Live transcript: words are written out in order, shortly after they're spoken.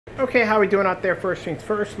Okay, how are we doing out there? First things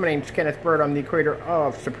first, my name is Kenneth Bird. I'm the creator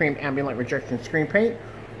of Supreme Ambient Rejection Screen Paint,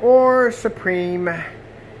 or Supreme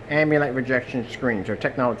Ambient Rejection Screens, or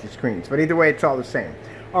Technology Screens. But either way, it's all the same.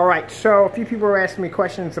 Alright, so a few people were asking me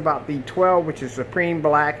questions about the 12, which is Supreme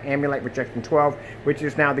Black Ambient Rejection 12, which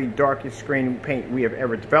is now the darkest screen paint we have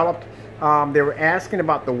ever developed. They were asking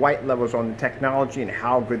about the white levels on the technology and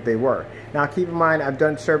how good they were. Now keep in mind, I've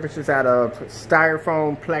done surfaces out of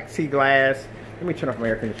styrofoam, plexiglass. Let me turn off my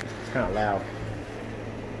air conditioner, it's kind of loud.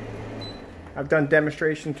 I've done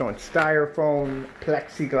demonstrations on styrofoam,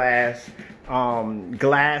 plexiglass,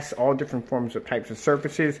 glass, all different forms of types of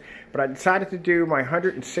surfaces. But I decided to do my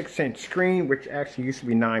 106-inch screen, which actually used to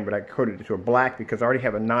be 9, but I coated it to a black because I already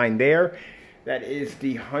have a 9 there. That is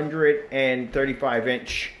the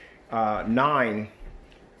 135-inch 9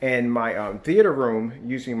 in my theater room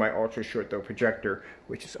using my ultra short throw projector,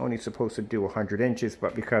 which is only supposed to do 100 inches,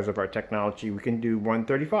 but because of our technology, we can do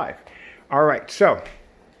 135. All right, so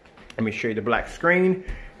let me show you the black screen.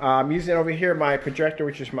 I'm using over here my projector,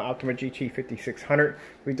 which is my Optima GT 5600.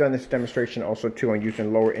 We've done this demonstration also too on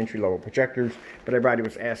using lower entry-level projectors, but everybody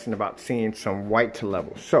was asking about seeing some white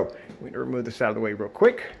levels. So I'm going to remove this out of the way real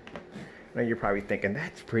quick. Now you're probably thinking,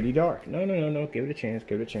 that's pretty dark. No, no, no, no, give it a chance,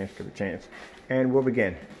 give it a chance, give it a chance. And we'll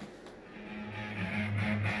begin.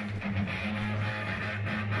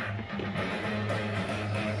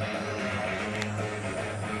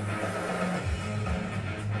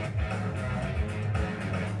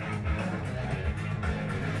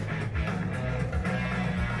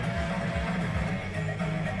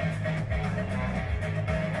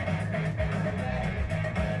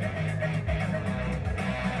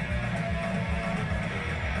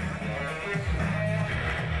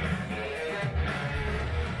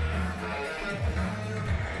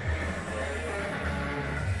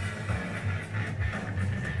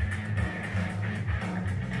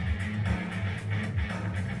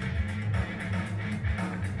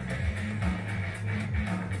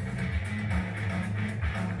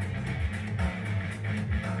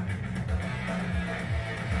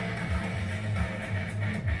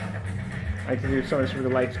 I like to do some of this with the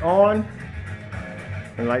lights on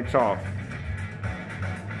and lights off.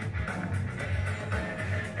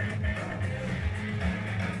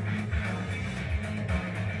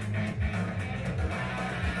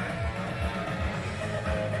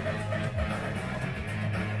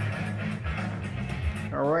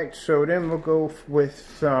 Alright, so then we'll go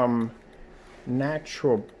with some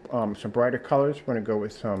natural, some brighter colors. We're going to go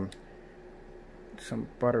with some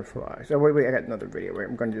butterflies. Oh, wait, I got another video. Wait,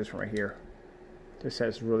 I'm going to do this one right here. This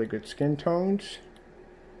has really good skin tones.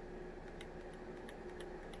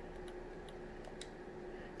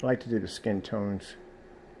 I like to do the skin tones.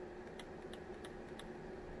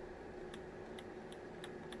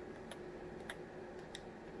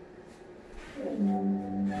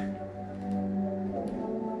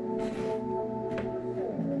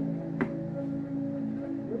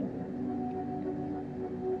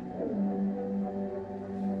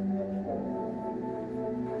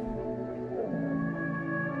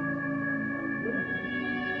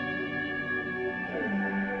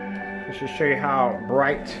 To show you how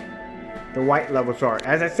bright the white levels are.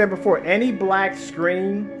 As I said before, any black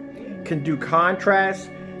screen can do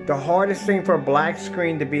contrast. The hardest thing for a black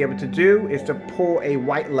screen to be able to do is to pull a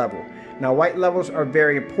white level. Now, white levels are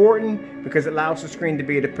very important because it allows the screen to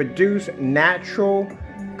be able to produce natural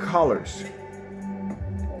colors.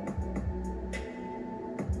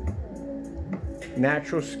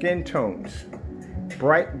 Natural skin tones.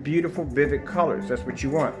 Bright, beautiful, vivid colors. That's what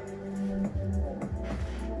you want.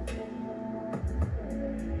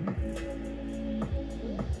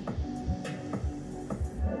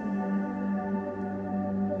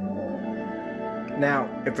 Now,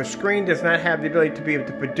 if a screen does not have the ability to be able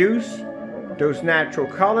to produce those natural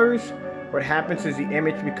colors, what happens is the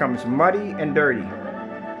image becomes muddy and dirty.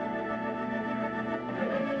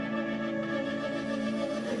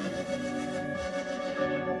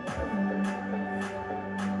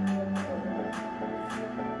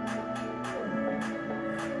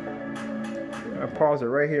 I'll pause it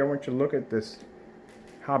right here. I want you to look at this,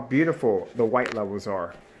 how beautiful the white levels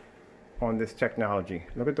are on this technology.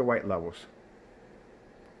 Look at the white levels.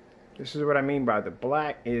 This is what I mean by the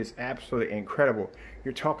black is absolutely incredible.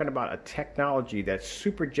 You're talking about a technology that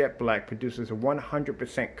super jet black produces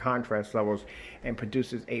 100% contrast levels and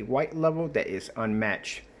produces a white level that is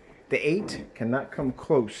unmatched. The 8 cannot come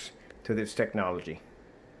close to this technology.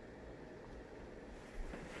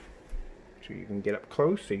 So you can get up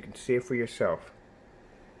close so you can see it for yourself.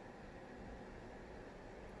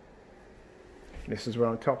 This is what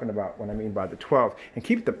I'm talking about when I mean by the 12. And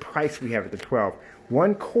keep the price we have at the 12.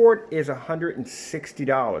 One quart is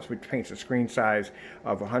 $160, which paints a screen size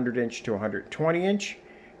of 100 inch to 120 inch.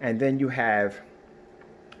 And then you have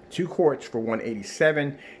 2 quarts for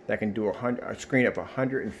 $187 that can do a screen of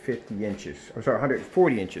 150 inches. Or sorry,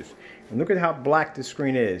 140 inches. And look at how black this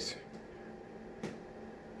screen is.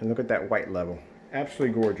 And look at that white level.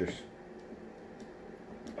 Absolutely gorgeous.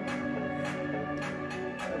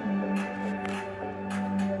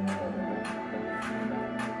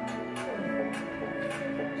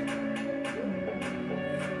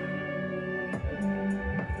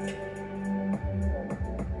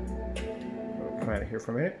 Come out of here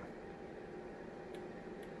for a minute.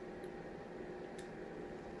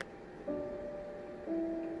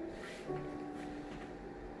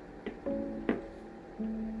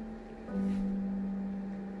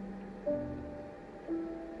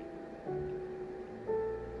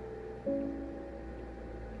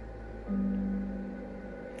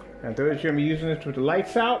 Now those of you who are using this with the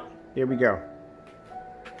lights out, here we go.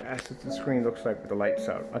 That's what the screen looks like with the lights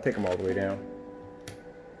out. I'll take them all the way down.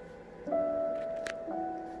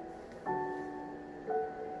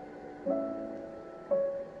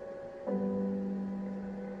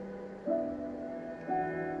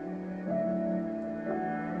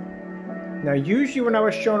 Now usually when I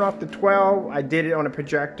was showing off the 12, I did it on a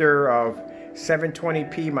projector of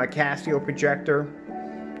 720p, my Casio projector.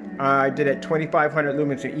 I did it at 2500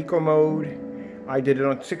 lumens in eco mode. I did it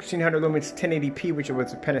on 1600 lumens 1080p, which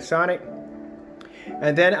was a Panasonic.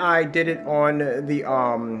 And then I did it on the,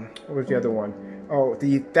 what was the other one? Oh,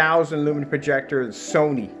 the 1000 lumen projector,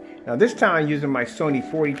 Sony. Now this time I'm using my Sony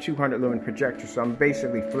 4200 lumen projector, so I'm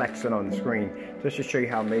basically flexing on the screen, just to show you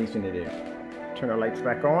how amazing it is. Turn our lights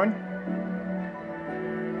back on.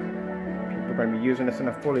 People are going to be using this in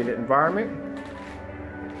a fully lit environment.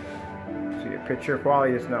 See, the picture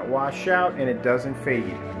quality does not wash out and it doesn't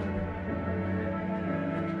fade.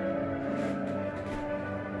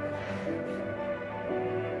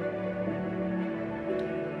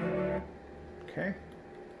 Okay.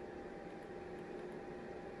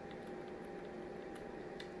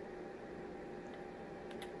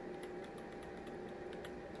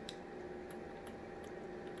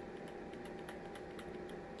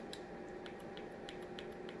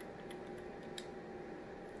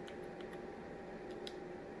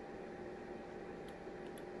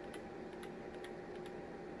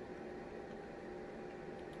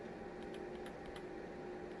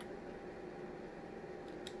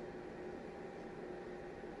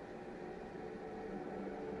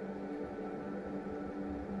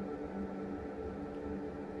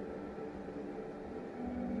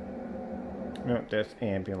 No, that's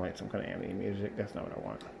ambient light, some kind of ambient music. That's not what I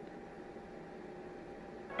want.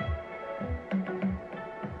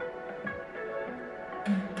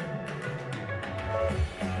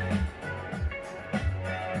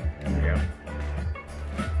 There we go.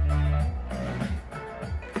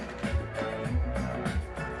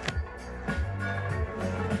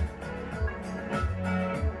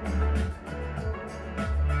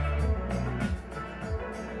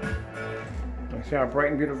 See how bright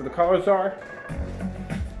and beautiful the colors are?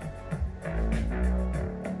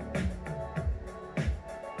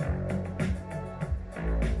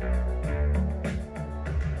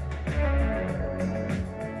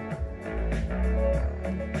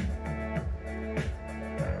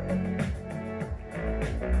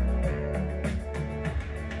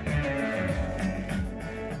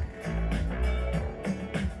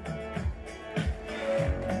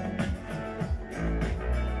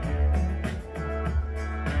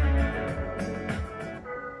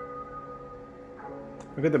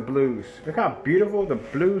 Look at the blues. Look how beautiful the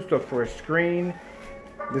blues look for a screen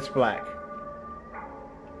this black.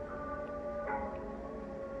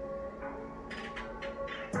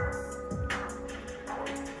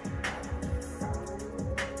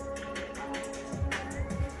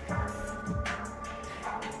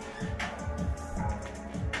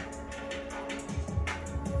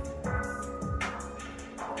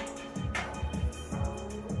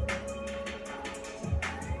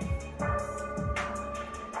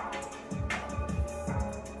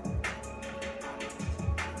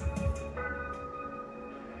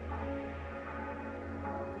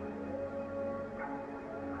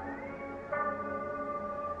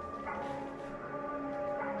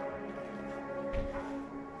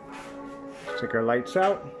 Take our lights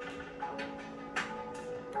out.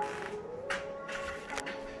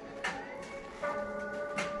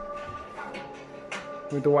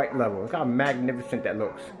 With the white level. Look how magnificent that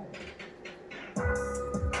looks.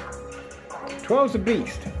 12's a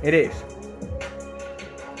beast. It is.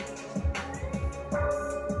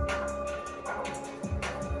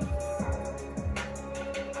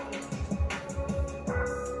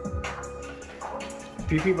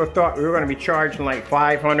 few people thought we were going to be charging like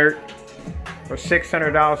 $500 or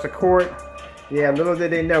 $600 a quart. Yeah, little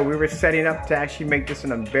did they know we were setting up to actually make this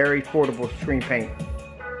in a very affordable screen paint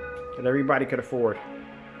that everybody could afford.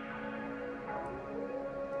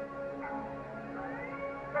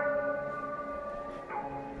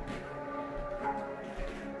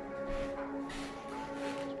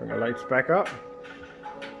 Let's bring the lights back up.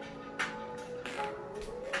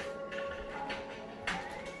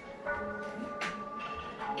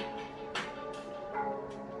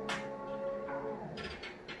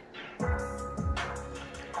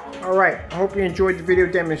 All right, I hope you enjoyed the video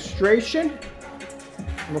demonstration.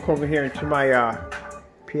 I'm gonna come over here into my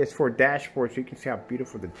PS4 dashboard so you can see how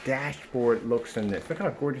beautiful the dashboard looks in this. Look how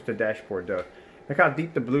gorgeous the dashboard does. Look how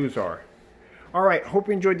deep the blues are. All right, hope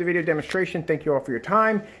you enjoyed the video demonstration. Thank you all for your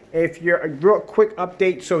time. If you're a real quick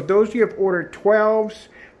update, so those of you who have ordered 12s,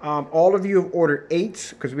 all of you have ordered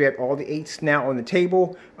 8s because we have all the 8s now on the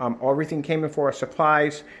table. Everything came in for our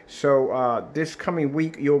supplies. So this coming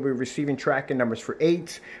week, you'll be receiving tracking numbers for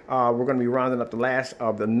 8s. We're going to be rounding up the last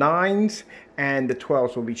of the 9s, and the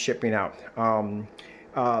 12s will be shipping out.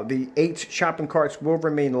 The 8 shopping carts will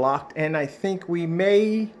remain locked, and I think we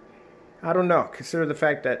may, I don't know, consider the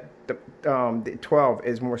fact that the 12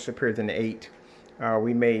 is more superior than the 8.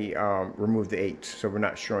 We may remove the 8s, so we're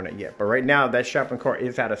not sure on it yet. But right now, that shopping cart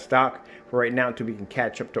is out of stock for right now until we can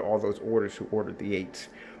catch up to all those orders who ordered the 8s.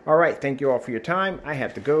 All right, thank you all for your time. I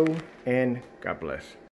have to go, and God bless.